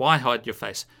 Why hide your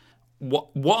face?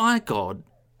 Why, God?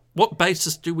 What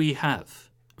basis do we have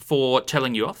for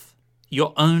telling you off?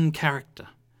 Your own character,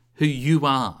 who you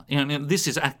are. This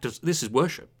is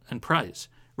worship and praise.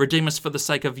 Redeem us for the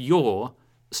sake of your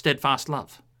steadfast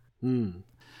love. And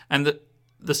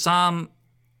the psalm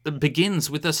begins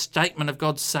with a statement of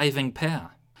God's saving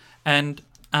power. And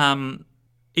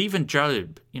even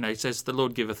Job, he says, the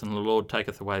Lord giveth and the Lord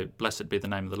taketh away. Blessed be the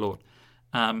name of the Lord.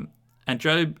 And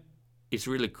Job is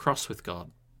really cross with God,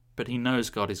 but he knows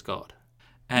God is God.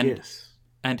 And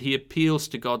he appeals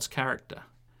to God's character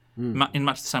in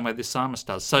much the same way this psalmist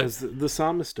does. So, as the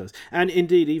psalmist does. And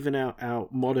indeed, even our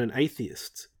modern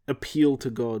atheists appeal to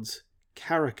God's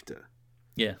character.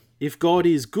 Yeah. If God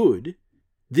is good,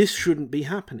 this shouldn't be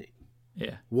happening.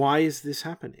 Yeah. Why is this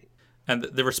happening? And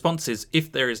the response is,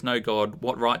 if there is no God,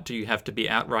 what right do you have to be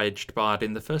outraged by it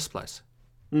in the first place?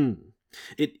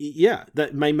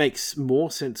 That may make more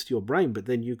sense to your brain, but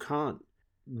then you can't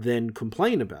then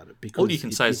complain about it because all you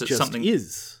can say is it's something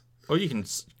is. All you can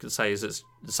say is it's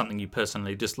something you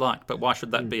personally dislike. But why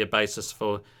should that be a basis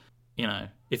for,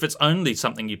 if it's only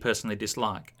something you personally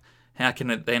dislike, how can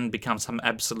it then become some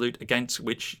absolute against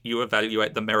which you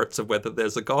evaluate the merits of whether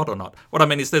there's a God or not? What I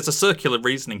mean is there's a circular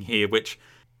reasoning here which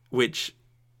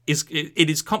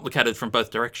is complicated from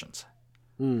both directions.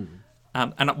 And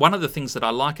one of the things that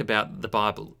I like about the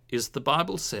Bible is the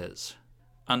Bible says,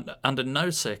 under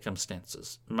no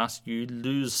circumstances must you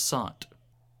lose sight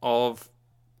of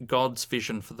God's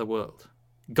vision for the world.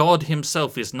 God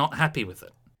himself is not happy with it.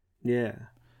 Yeah.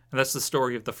 And that's the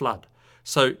story of the flood.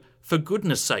 So, for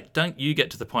goodness sake, don't you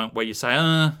get to the point where you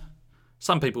say,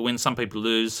 some people win, some people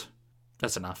lose.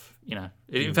 That's enough.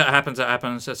 If it happens, it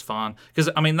happens. That's fine. Because,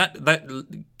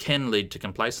 that can lead to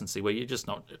complacency where you're just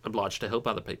not obliged to help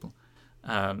other people.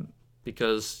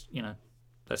 Because,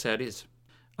 that's how it is.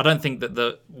 I don't think that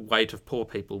the weight of poor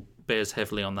people bears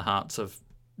heavily on the hearts of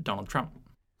Donald Trump.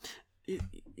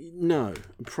 No,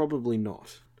 probably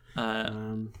not.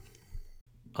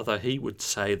 Although he would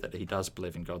say that he does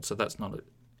believe in God, so that's not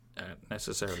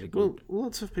necessarily good. Well,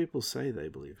 lots of people say they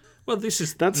believe. Well,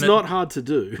 that's not hard to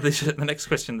do. The next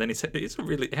question then is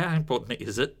how important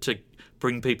is it to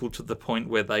bring people to the point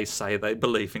where they say they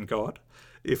believe in God?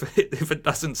 If it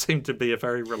doesn't seem to be a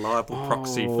very reliable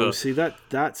proxy for... see,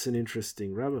 that's an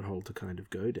interesting rabbit hole to kind of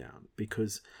go down,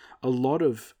 because a lot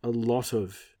of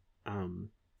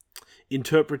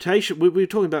interpretation, we were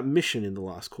talking about mission in the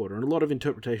last quarter, and a lot of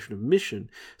interpretation of mission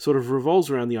sort of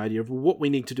revolves around the idea of what we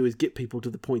need to do is get people to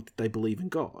the point that they believe in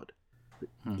God.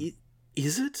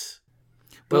 Is it?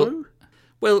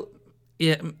 Well,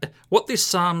 yeah. What this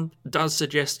psalm does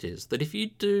suggest is that if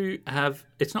you do have,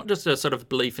 it's not just a sort of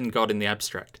belief in God in the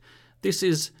abstract. This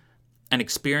is an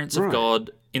experience of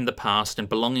God in the past and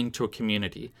belonging to a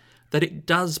community, that it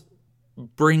does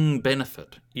bring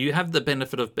benefit. You have the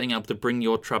benefit of being able to bring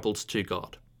your troubles to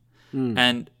God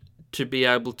and to be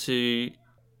able to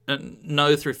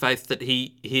know through faith that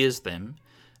he hears them,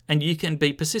 and you can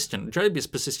be persistent. Job is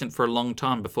persistent for a long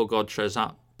time before God shows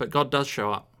up, but God does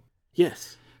show up.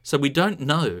 Yes. So we don't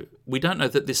know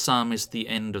that this psalm is the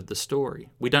end of the story.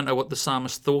 We don't know what the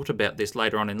psalmist thought about this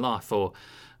later on in life, or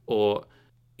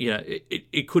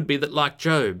it could be that, like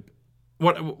Job,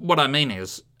 what I mean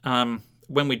is,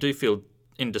 when we do feel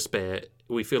in despair,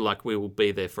 we feel like we will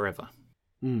be there forever.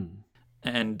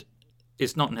 And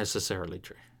it's not necessarily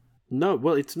true. No,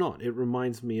 well, it's not. It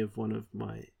reminds me of one of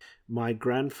my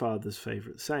grandfather's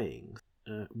favourite sayings,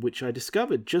 which I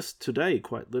discovered just today,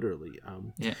 quite literally,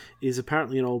 is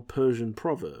apparently an old Persian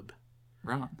proverb.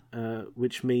 Right.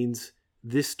 Which means,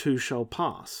 this too shall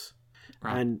pass.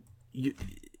 Right. And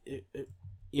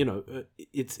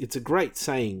it's a great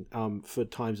saying for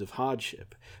times of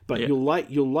hardship. But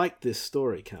you'll like this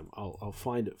story, Cam. I'll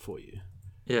find it for you.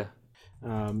 Yeah.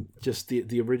 Just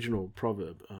the original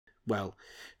proverb. well,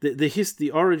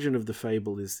 the origin of the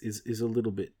fable is a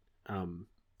little bit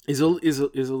is a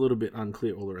little bit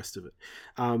unclear. All the rest of it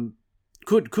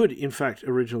could in fact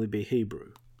originally be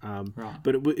Hebrew, Right.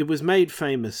 but it was made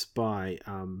famous by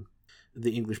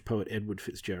the English poet Edward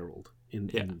Fitzgerald in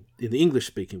the English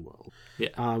speaking world.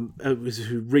 Yeah. It was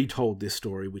who retold this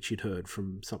story, which he'd heard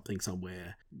from something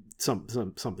somewhere,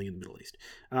 something in the Middle East.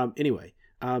 Anyway.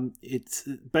 It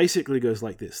basically goes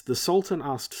like this. The Sultan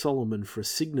asked Solomon for a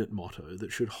signet motto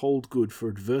that should hold good for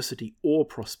adversity or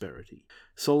prosperity.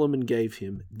 Solomon gave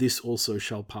him, "This also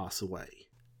shall pass away."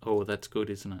 Oh, that's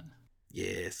good, isn't it?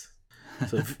 Yes.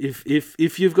 So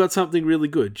if you've got something really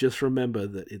good, just remember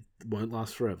that it won't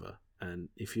last forever. And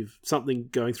if you've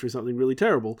going through something really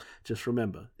terrible, just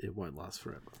remember it won't last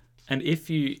forever. And if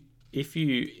you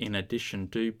in addition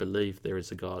do believe there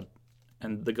is a God,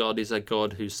 and the God is a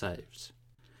God who saves,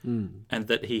 and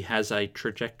that he has a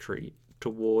trajectory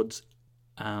towards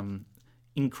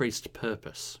increased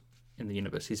purpose in the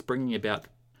universe. He's bringing about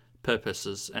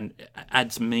purposes and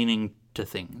adds meaning to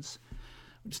things.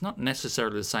 It's not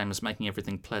necessarily the same as making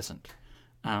everything pleasant.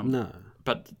 No.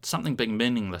 But something being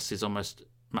meaningless is almost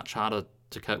much harder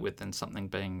to cope with than something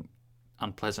being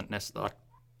unpleasant.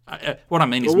 What I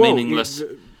mean is meaningless.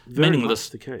 Meaningless.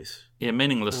 The case. Yeah,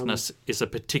 meaninglessness is a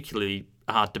particularly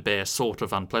hard to bear sort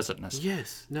of unpleasantness.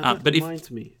 Yes. Now that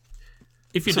reminds me.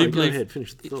 If you Sorry, do believe, go ahead,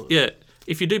 finish the thought. Yeah,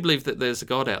 if you do believe that there's a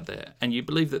God out there, and you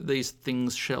believe that these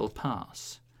things shall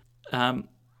pass,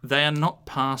 they are not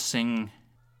passing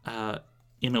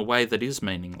in a way that is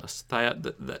meaningless. They are.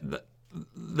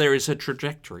 There is a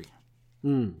trajectory,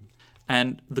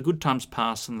 and the good times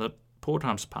pass and the poor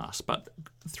times pass, but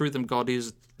through them God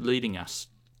is leading us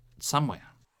somewhere.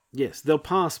 Yes, they'll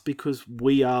pass because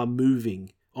we are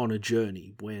moving on a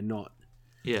journey. We're not.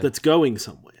 Yeah. That's going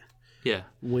somewhere. Yeah.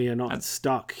 We are not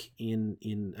stuck in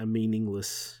a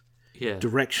meaningless,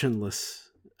 directionless,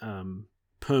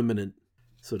 permanent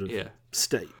sort of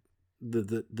state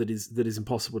that is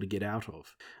impossible to get out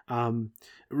of.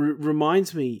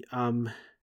 Reminds me,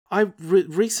 I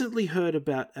recently heard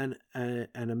about an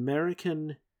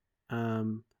American. I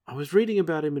was reading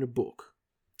about him in a book,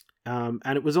 and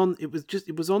it was on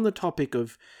the topic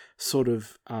of sort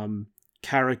of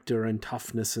character and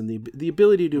toughness and the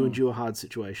ability to endure hard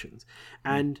situations.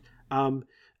 And in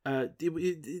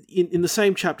the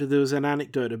same chapter, there was an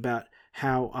anecdote about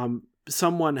how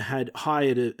someone had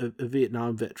hired a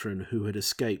Vietnam veteran who had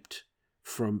escaped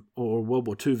from, or a World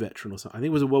War II veteran or something. I think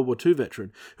it was a World War II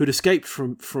veteran who'd escaped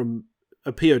from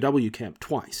a POW camp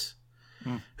twice,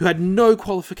 who had no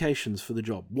qualifications for the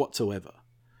job whatsoever.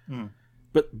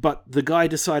 But the guy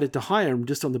decided to hire him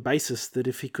just on the basis that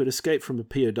if he could escape from a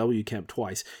POW camp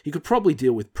twice, he could probably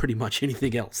deal with pretty much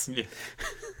anything else. Yeah.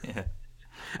 Yeah.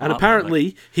 And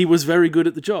apparently he was very good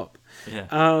at the job.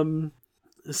 Yeah.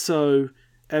 So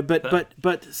there's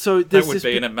that would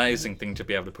be an amazing thing to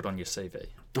be able to put on your CV.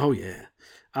 Oh yeah.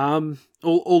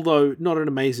 Although not an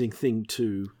amazing thing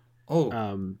to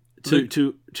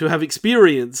have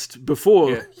experienced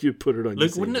before you put it on your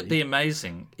CV. Wouldn't it be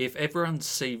amazing if everyone's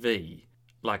CV,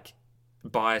 like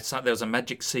there was a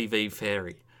magic CV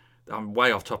fairy. I'm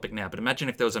way off topic now, but imagine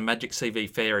if there was a magic CV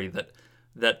fairy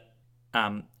that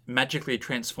magically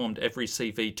transformed every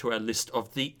CV to a list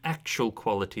of the actual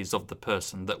qualities of the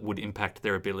person that would impact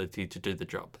their ability to do the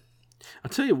job. I'll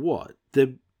tell you what,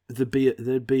 there'd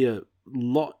be a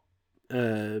lot.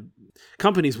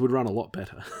 Companies would run a lot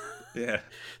better. Yeah,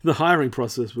 the hiring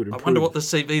process would improve. I wonder what the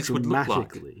CVs would look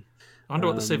like. I wonder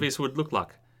what the CVs would look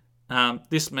like.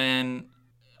 This man,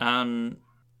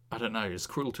 I don't know, is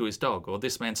cruel to his dog, or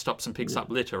this man stops and picks up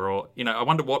litter, or I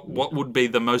wonder what would be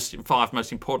the five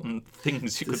most important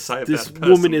things you could say about this a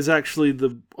person. Woman is actually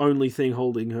the only thing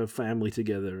holding her family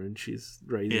together, and she's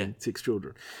raising 6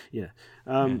 children. It's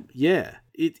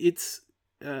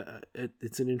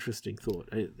an interesting thought.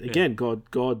 Again,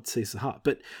 God sees the heart.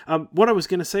 But what I was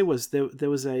going to say was there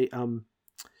was a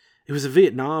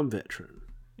Vietnam veteran,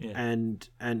 and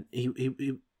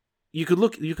he you could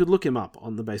look him up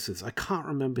on the basis. I can't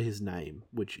remember his name,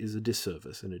 which is a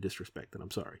disservice and a disrespect, and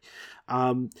I'm sorry.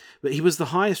 But he was the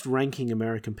highest ranking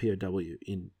American POW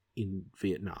in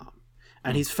Vietnam,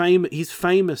 and he's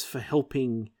famous for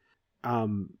helping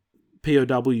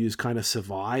POWs kind of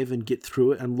survive and get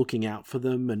through it, and looking out for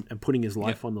them and putting his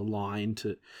life on the line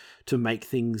to make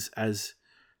things as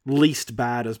least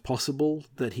bad as possible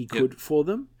that he could for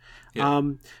them.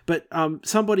 But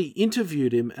somebody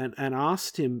interviewed him and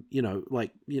asked him,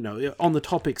 on the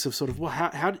topics of sort of, well,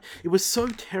 how it was so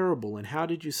terrible and how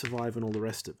did you survive and all the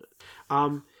rest of it.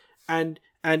 And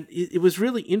it was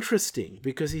really interesting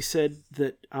because he said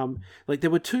that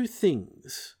there were two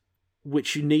things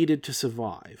which you needed to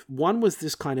survive. One was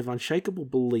this kind of unshakable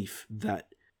belief that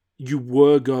you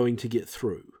were going to get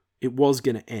through. It was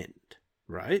going to end,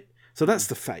 right? So that's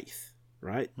the faith,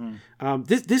 right?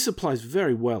 This applies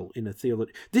very well in a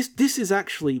theology. This is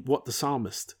actually what the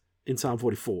psalmist in Psalm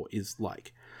 44 is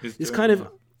like. It's kind of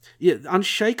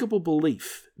unshakable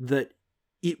belief that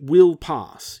it will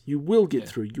pass. You will get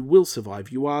through. You will survive.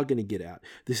 You are going to get out.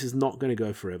 This is not going to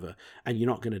go forever, and you're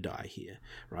not going to die here,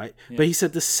 right? Yeah. But he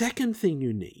said the second thing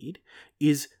you need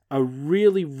is a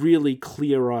really, really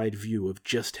clear-eyed view of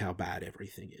just how bad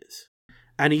everything is.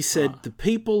 And he said the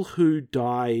people who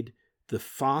died the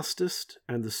fastest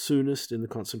and the soonest in the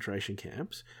concentration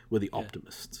camps were the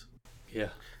optimists. Yeah,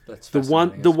 that's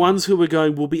the ones who were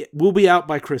going, we'll be out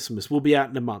by Christmas. We'll be out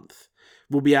in a month.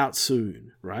 We'll be out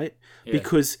soon, right? Yeah.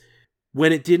 Because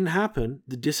when it didn't happen,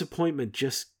 the disappointment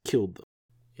just killed them.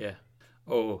 Yeah.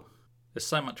 Oh, there's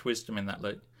so much wisdom in that,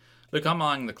 Luke. Look, I'm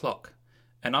eyeing the clock,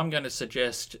 and I'm going to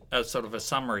suggest a sort of a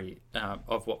summary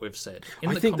of what we've said.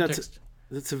 I think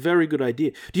that's a very good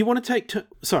idea. Do you want to take...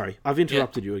 Sorry, I've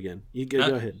interrupted you again. You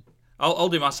go ahead. I'll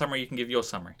do my summary. You can give your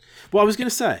summary. Well, I was going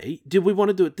to say, did we want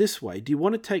to do it this way? Do you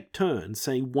want to take turns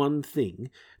saying one thing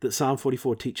that Psalm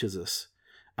 44 teaches us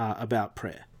about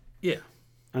prayer? Yeah.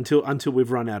 Until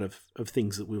we've run out of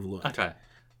things that we've learned. Okay.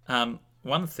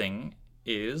 One thing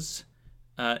is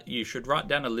you should write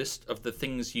down a list of the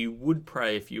things you would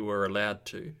pray if you were allowed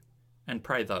to, and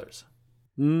pray those.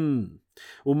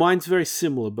 Well, mine's very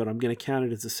similar, but I'm going to count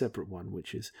it as a separate one,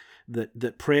 which is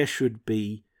that prayer should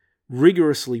be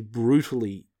rigorously,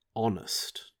 brutally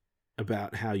honest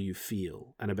about how you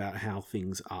feel and about how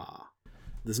things are.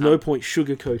 There's no point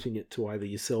sugarcoating it to either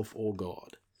yourself or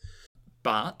God.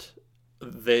 But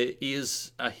there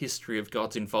is a history of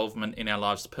God's involvement in our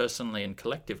lives personally and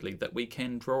collectively that we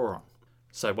can draw on.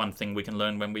 So one thing we can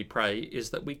learn when we pray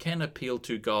is that we can appeal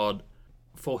to God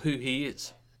for who he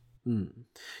is.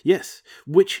 Yes,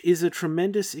 which is a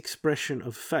tremendous expression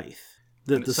of faith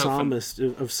that the psalmist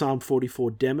of Psalm 44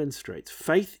 demonstrates.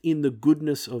 Faith in the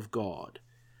goodness of God,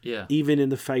 even in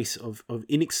the face of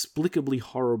inexplicably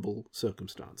horrible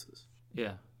circumstances.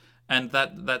 Yeah, and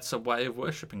that's a way of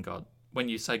worshipping God. When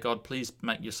you say, God, please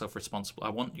make yourself responsible. I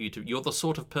want you to... You're the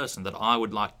sort of person that I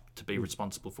would like to be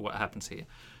responsible for what happens here.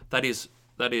 That is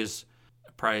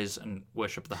praise and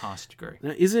worship of the highest degree.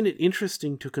 Now, isn't it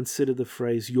interesting to consider the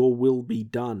phrase, your will be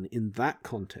done, in that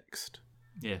context?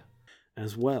 Yeah.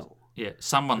 As well. Yeah,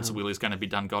 someone's will is going to be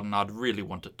done, God, and I'd really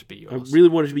want it to be yours. I really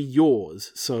want it to be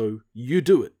yours, so you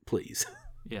do it, please.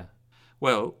 Yeah.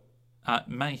 Well,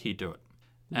 may he do it.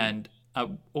 And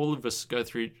all of us go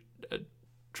through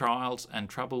trials and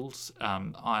troubles.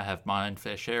 I have my own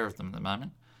fair share of them at the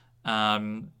moment.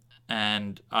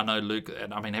 And I know Luke,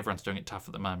 and I mean, everyone's doing it tough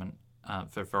at the moment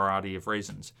for a variety of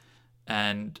reasons.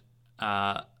 And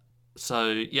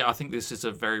so, yeah, I think this is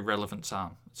a very relevant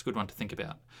psalm. It's a good one to think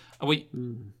about. We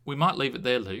might leave it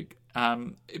there, Luke.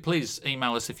 Please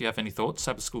email us if you have any thoughts,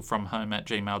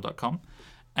 sabbathschoolfromhome@gmail.com.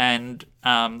 And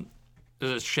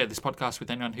share this podcast with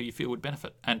anyone who you feel would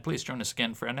benefit. And please join us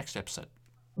again for our next episode.